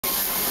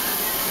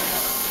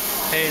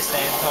Hey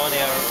San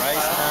Antonio, right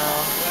now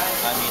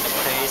I'm in a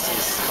place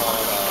is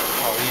called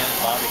Korean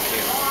BBQ.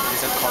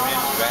 It's a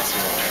Korean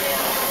restaurant.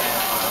 And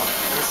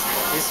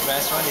this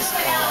restaurant is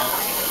called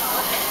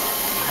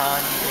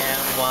Han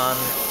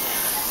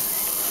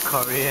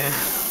Korean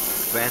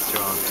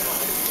restaurant.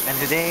 And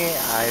today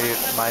I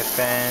with my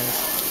friends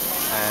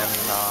and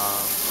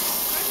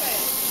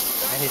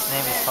his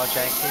name is called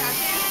Jackie.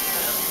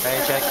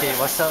 Hey Jackie,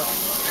 what's up?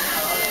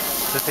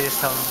 To say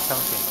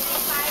something.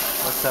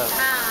 What's up?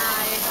 Hi.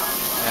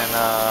 And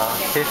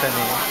Tiffany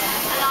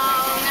Hello.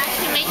 Nice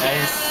to meet and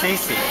you.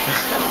 Cece.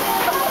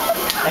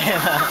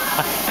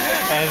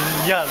 And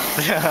Yat.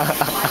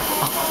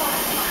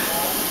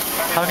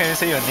 How can you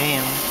say your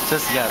name?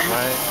 Just Yat,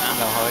 right?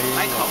 No, how are you?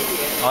 Michael.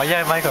 Oh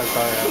yeah, Michael.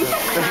 Sorry.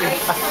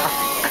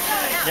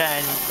 Yeah,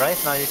 and right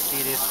now you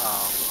see this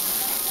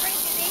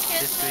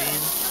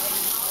screen.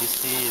 You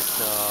see it's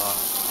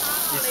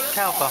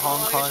kind of a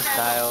Hong Kong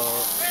style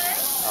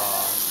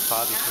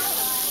barbecue,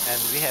 and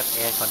we have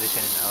air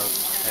conditioning out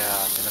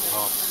in the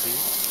top. See,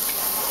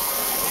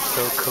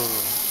 so cool.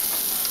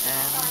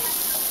 And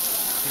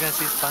you can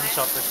see bunch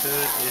of the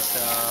food is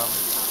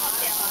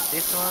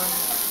this one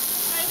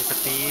is a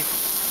beef,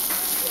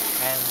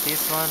 and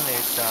this one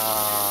is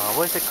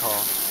what is it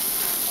called?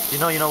 You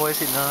know what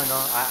is it? No, no,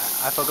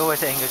 I forgot what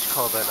is the English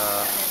called, but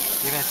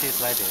you can see it's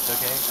like this,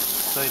 okay?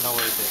 So you know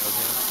what is it,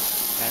 okay?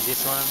 And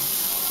this one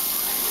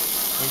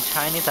in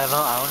Chinese, I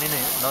only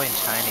know in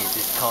Chinese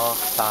it's called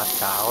ba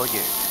sao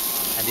yu,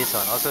 and this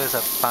one also is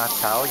a ba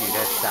sao yu.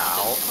 That's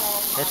sao.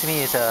 That to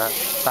me is a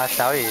ba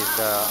sao yu is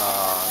the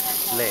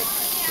leg,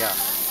 yeah.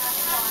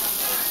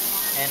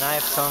 And I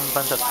have some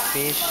bunch of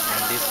fish,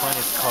 and this one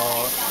is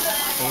called,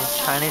 in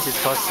Chinese it's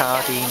called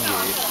sardine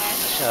yu.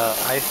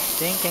 I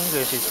think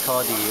English is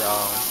called the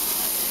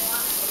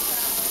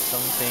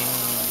something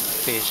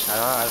fish.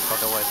 I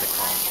forgot what is it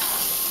called.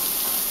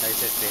 I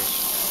said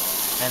fish.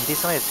 And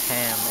this one is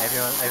ham.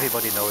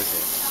 Everybody knows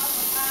it.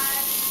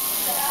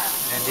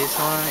 And this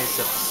one is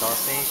a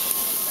sausage.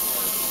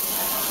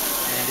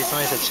 And this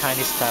one is a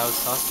Chinese style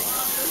sausage.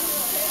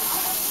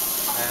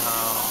 And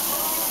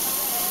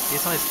this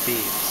one is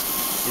beef.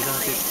 This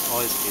one is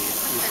always beef.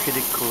 It's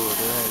pretty cool.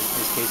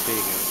 It tastes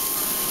really good.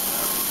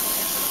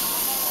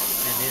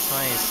 And this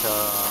one is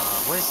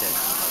what is it?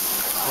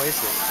 What is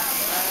it?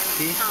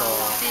 Beef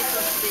or? Beef.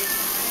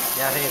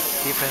 Yeah, I think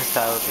it's different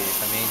style of beef.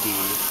 I mean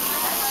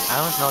I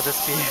don't know this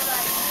beef.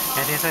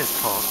 And this one is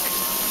pork.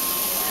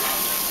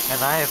 And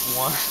I have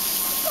one.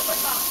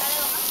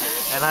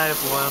 And I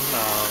have one.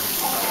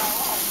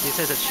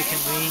 This is a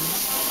chicken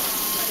wings.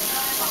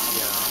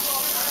 Yeah.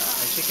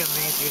 And chicken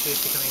wings, usually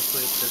chicken wings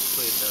just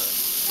put in the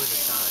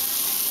side.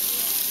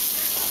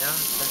 And yeah,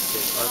 that's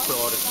it. I put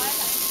all the food.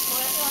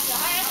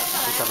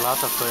 There's a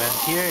lot of food. And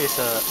here is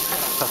a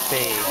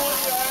buffet.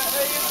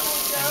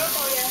 And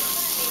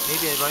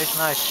maybe right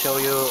now I show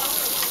you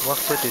what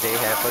food do they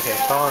have. Okay,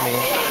 follow me.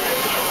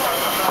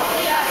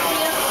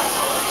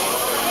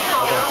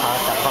 我等他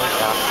想放下，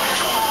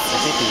仔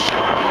细比。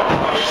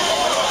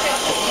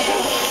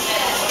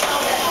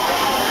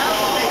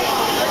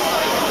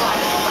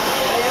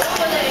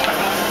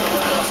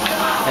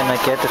And I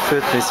get the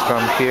food is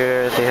from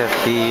here. They have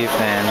beef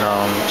and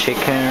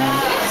chicken,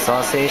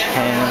 sausage,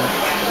 ham,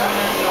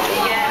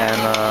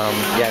 and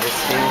yeah, this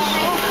fish,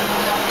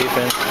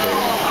 different food.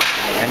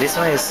 And this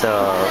one is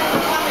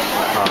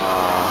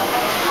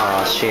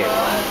ship.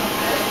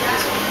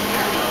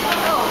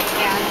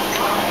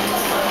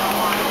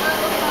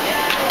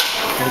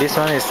 And this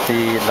one is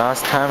the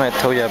last time I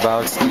told you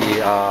about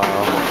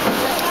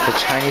the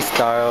Chinese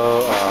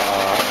style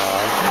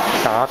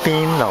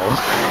no.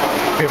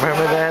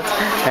 Remember that?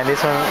 And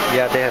this one,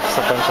 yeah, they have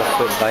a bunch of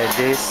food like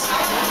this,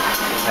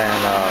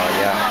 and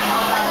yeah,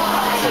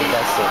 so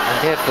that's it. And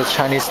they have the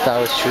Chinese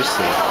style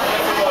sushi.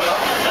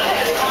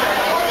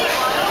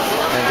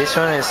 And this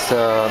one is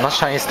not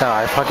Chinese style.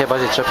 I forget about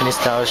the Japanese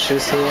style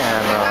sushi,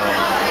 and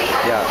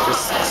yeah,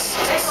 just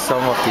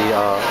some of the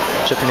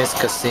Japanese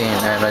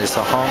cuisine. And it's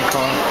a Hong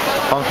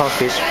Kong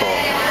fish ball.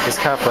 It's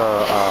kind of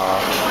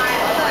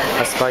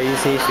a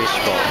spicy fish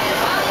ball.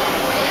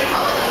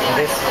 And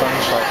this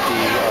bunch of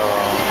the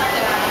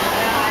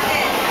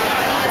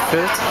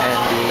fruit and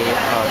the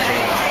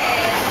drink.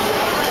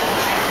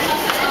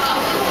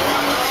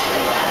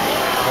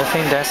 I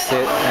think that's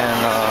it, and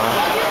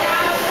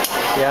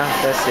yeah,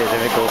 that's it. Let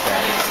me go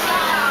back.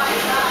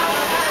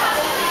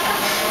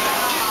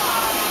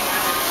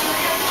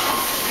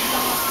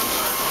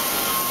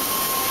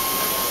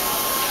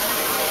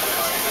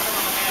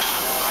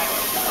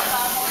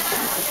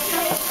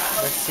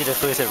 Let's see the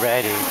food is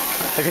ready.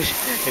 If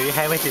you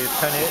have me to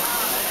turn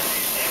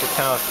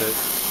off it.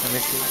 Let me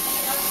see.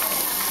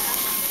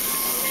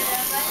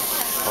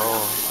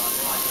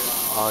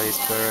 Oh, it's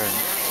burned.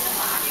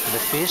 And the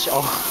fish,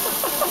 oh.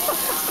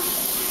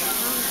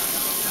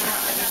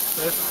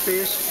 The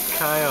fish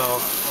kind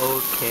of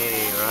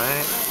okay,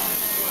 right?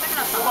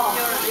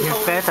 In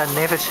fact, I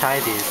never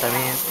tried this. I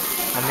mean,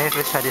 I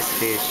never tried this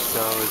fish,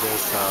 so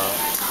just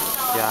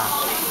yeah.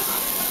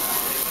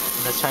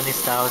 And the Chinese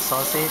style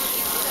sausage,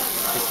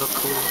 it's so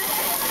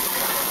cool.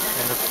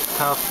 and the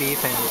cut of beef,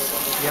 and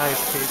yeah,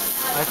 it's tastes.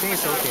 I think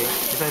it's okay.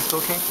 You think it's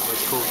okay? Oh,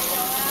 it's cool.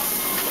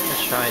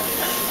 Let's try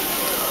this.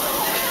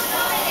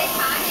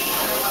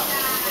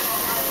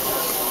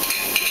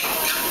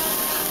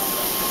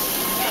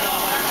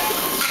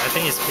 I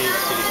think it's pretty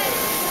good.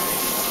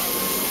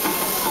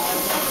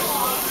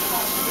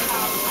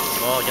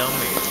 Oh,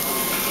 yummy.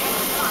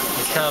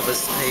 It's kind of a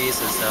taste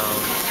is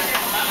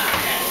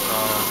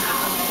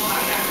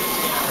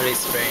really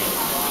strange.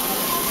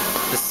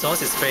 The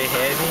sauce is very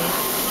heavy,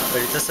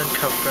 but it doesn't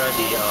cover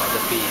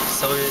the beef,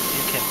 so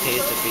you can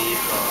taste the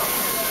beef.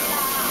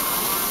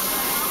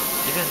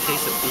 You can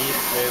taste the beef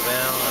very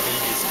well. I mean,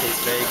 it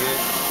tastes very good,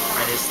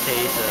 and it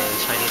tastes the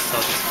Chinese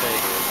sauce is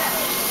very good.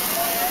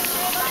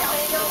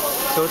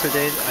 So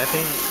today, I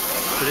think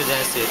today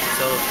that's it.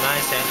 So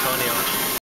nice, Antonio.